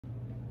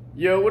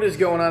Yo, what is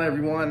going on,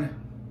 everyone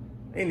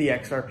in the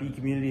XRP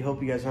community?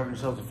 Hope you guys are having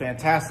yourselves a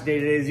fantastic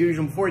day today. As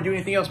usual, before you do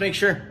anything else, make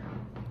sure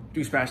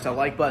do smash that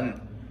like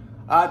button.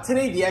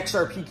 Today, the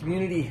XRP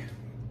community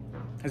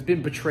has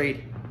been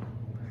betrayed.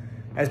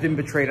 I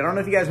don't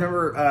know if you guys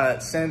remember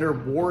Senator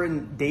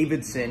Warren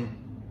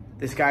Davidson,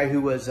 this guy who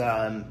was,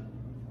 helping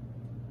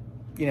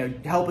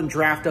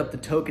draft up the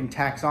Token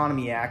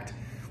Taxonomy Act,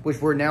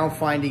 which we're now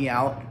finding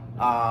out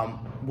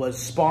was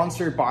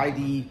sponsored by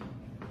the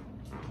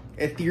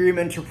Ethereum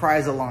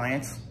Enterprise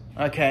Alliance.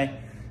 Okay,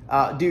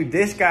 dude,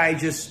 this guy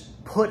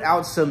just put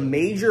out some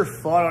major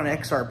FUD on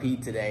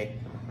XRP today.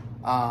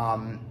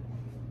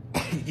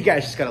 You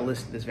guys just gotta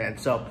listen to this, man.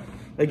 So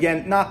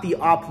again, not the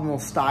optimal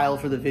style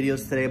for the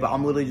videos today, but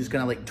I'm literally just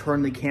gonna like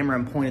turn the camera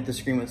and point at the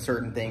screen with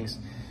certain things.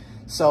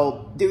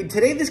 So, dude,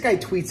 today this guy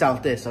tweets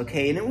out this,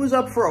 okay, and it was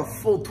up for a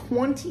full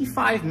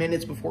 25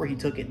 minutes before he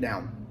took it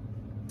down.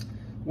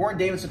 Warren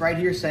Davidson right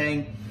here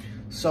saying,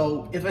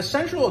 so if a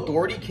central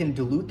authority can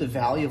dilute the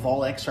value of all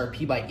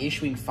XRP by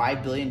issuing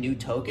 5 billion new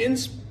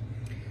tokens,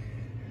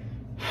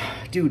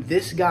 dude,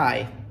 this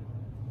guy,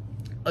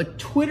 a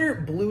Twitter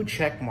blue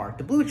check mark.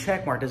 The blue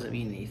check mark doesn't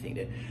mean anything,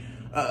 dude.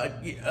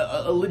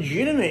 A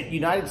legitimate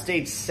United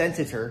States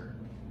senator,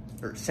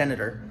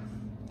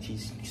 he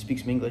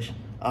speaks some English,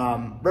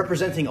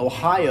 representing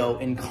Ohio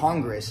in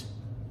Congress,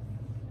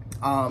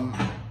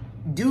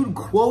 dude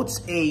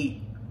quotes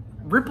a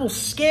Ripple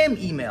scam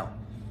email.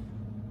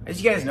 As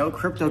you guys know,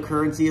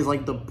 cryptocurrency is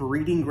like the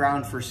breeding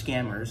ground for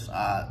scammers.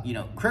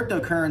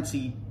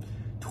 Cryptocurrency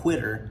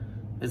Twitter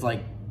is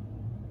like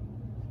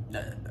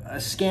a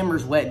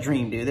scammer's wet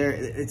dream, dude.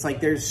 It's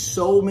like there's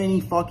so many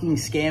fucking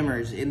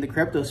scammers in the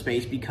crypto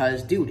space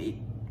because, dude,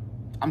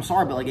 I'm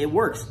sorry, but like it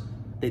works.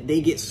 They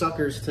get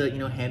suckers to,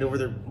 hand over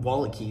their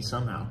wallet keys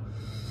somehow.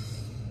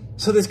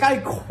 So this guy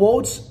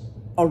quotes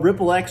a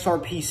Ripple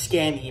XRP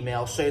scam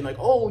email saying like,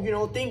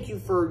 oh, thank you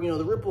for,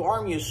 the Ripple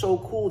Army is so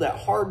cool that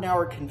harden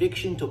our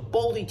conviction to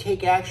boldly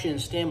take action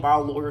and stand by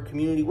our loyal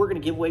community. We're going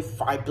to give away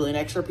 5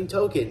 billion XRP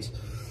tokens.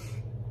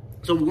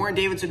 So Warren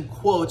Davidson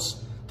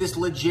quotes this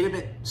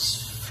legitimate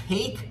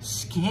fake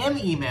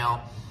scam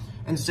email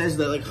and says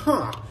that like,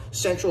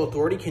 central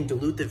authority can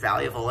dilute the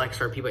value of all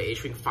XRP by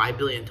issuing 5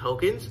 billion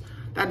tokens.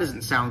 That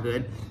doesn't sound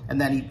good. And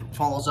then he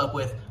follows up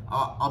with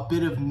a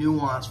bit of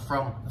nuance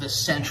from the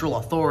central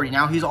authority.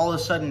 Now he's all of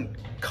a sudden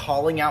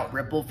calling out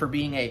Ripple for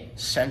being a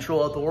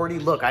central authority.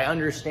 Look, I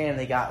understand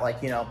they got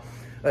like,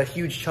 a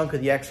huge chunk of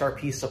the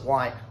XRP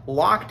supply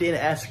locked in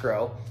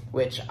escrow,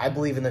 which I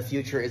believe in the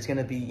future is going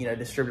to be,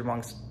 distributed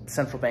amongst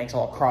central banks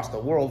all across the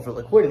world for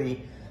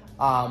liquidity.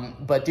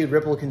 But dude,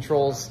 Ripple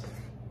controls,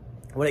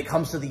 when it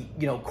comes to the,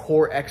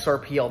 core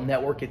XRPL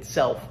network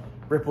itself,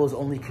 Ripple is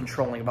only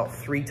controlling about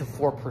 3 to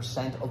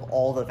 4% of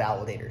all the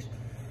validators.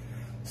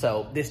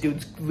 So this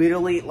dude's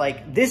literally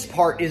like, this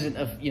part isn't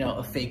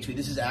a fake tweet.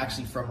 This is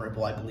actually from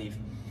Ripple, I believe.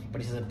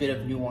 But he says a bit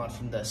of nuance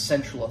from the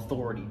central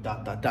authority, ...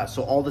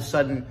 So all of a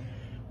sudden,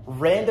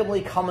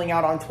 randomly coming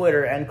out on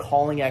Twitter and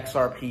calling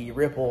XRP,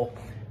 Ripple,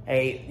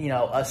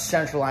 a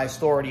centralized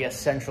authority, a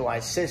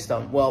centralized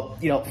system. Well,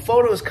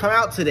 photos come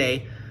out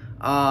today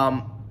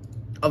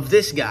of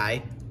this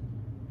guy.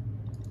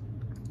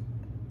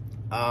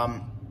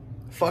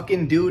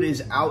 Fucking dude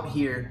is out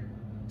here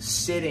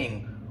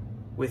sitting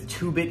with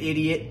 2-Bit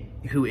Idiot,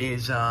 who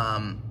is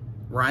Ryan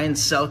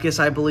Selkis,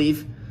 I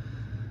believe.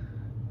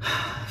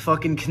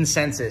 Fucking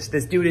Consensus.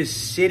 This dude is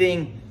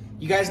sitting.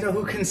 You guys know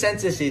who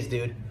Consensus is,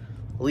 dude.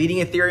 Leading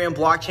Ethereum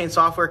blockchain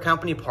software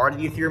company, part of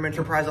the Ethereum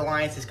Enterprise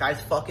Alliance. This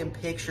guy's fucking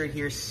pictured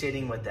here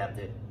sitting with them,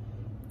 dude.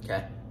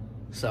 Okay?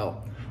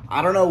 So,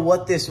 I don't know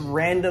what this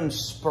random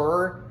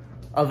spur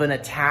of an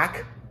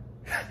attack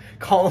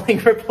calling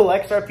Ripple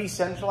XRP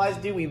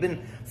centralized, dude. We've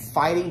been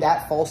fighting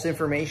that false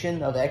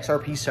information of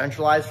XRP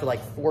centralized for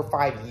like 4 or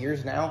 5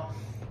 years now.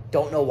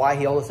 Don't know why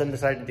he all of a sudden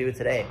decided to do it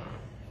today.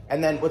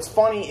 And then what's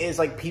funny is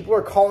like people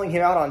are calling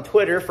him out on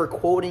Twitter for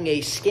quoting a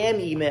scam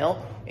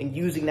email and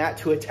using that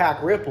to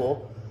attack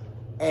Ripple.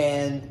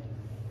 And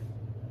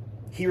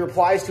he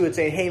replies to it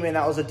saying, hey man,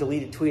 that was a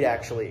deleted tweet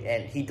actually.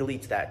 And he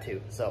deletes that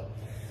too. So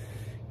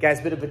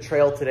guys, a bit of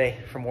betrayal today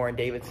from Warren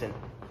Davidson.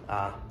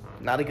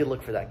 Not a good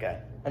look for that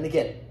guy. And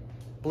again,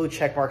 blue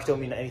check marks don't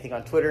mean anything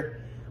on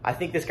Twitter. I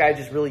think this guy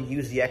just really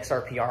used the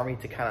XRP army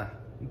to kind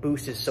of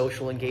boost his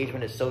social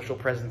engagement, his social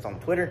presence on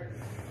Twitter.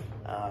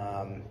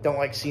 Don't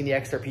like seeing the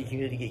XRP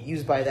community get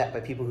used by that,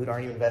 by people who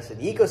aren't even invested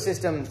in the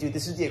ecosystem. Dude,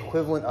 this is the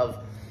equivalent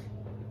of,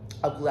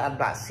 I'm glad I'm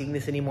not seeing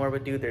this anymore,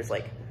 but dude, there's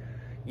like,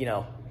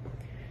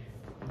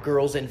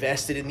 girls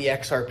invested in the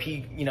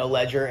XRP,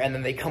 ledger, and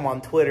then they come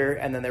on Twitter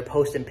and then they're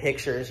posting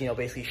pictures,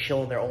 basically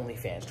showing their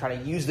OnlyFans,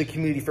 trying to use the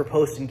community for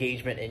post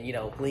engagement and,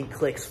 link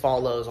clicks,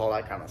 follows, all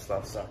that kind of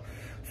stuff. So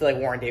I feel like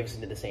Warren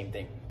Davidson did the same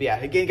thing. But yeah,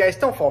 again, guys,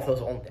 don't fall for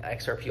those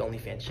XRP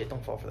OnlyFans shit.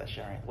 Don't fall for that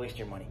shit, all right? Waste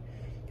your money.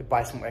 You could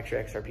buy some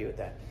extra XRP with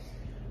that.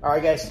 All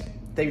right, guys, thank you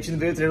for watching the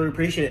video today. I really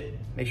appreciate it.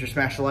 Make sure to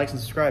smash the likes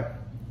and subscribe.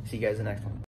 See you guys in the next one.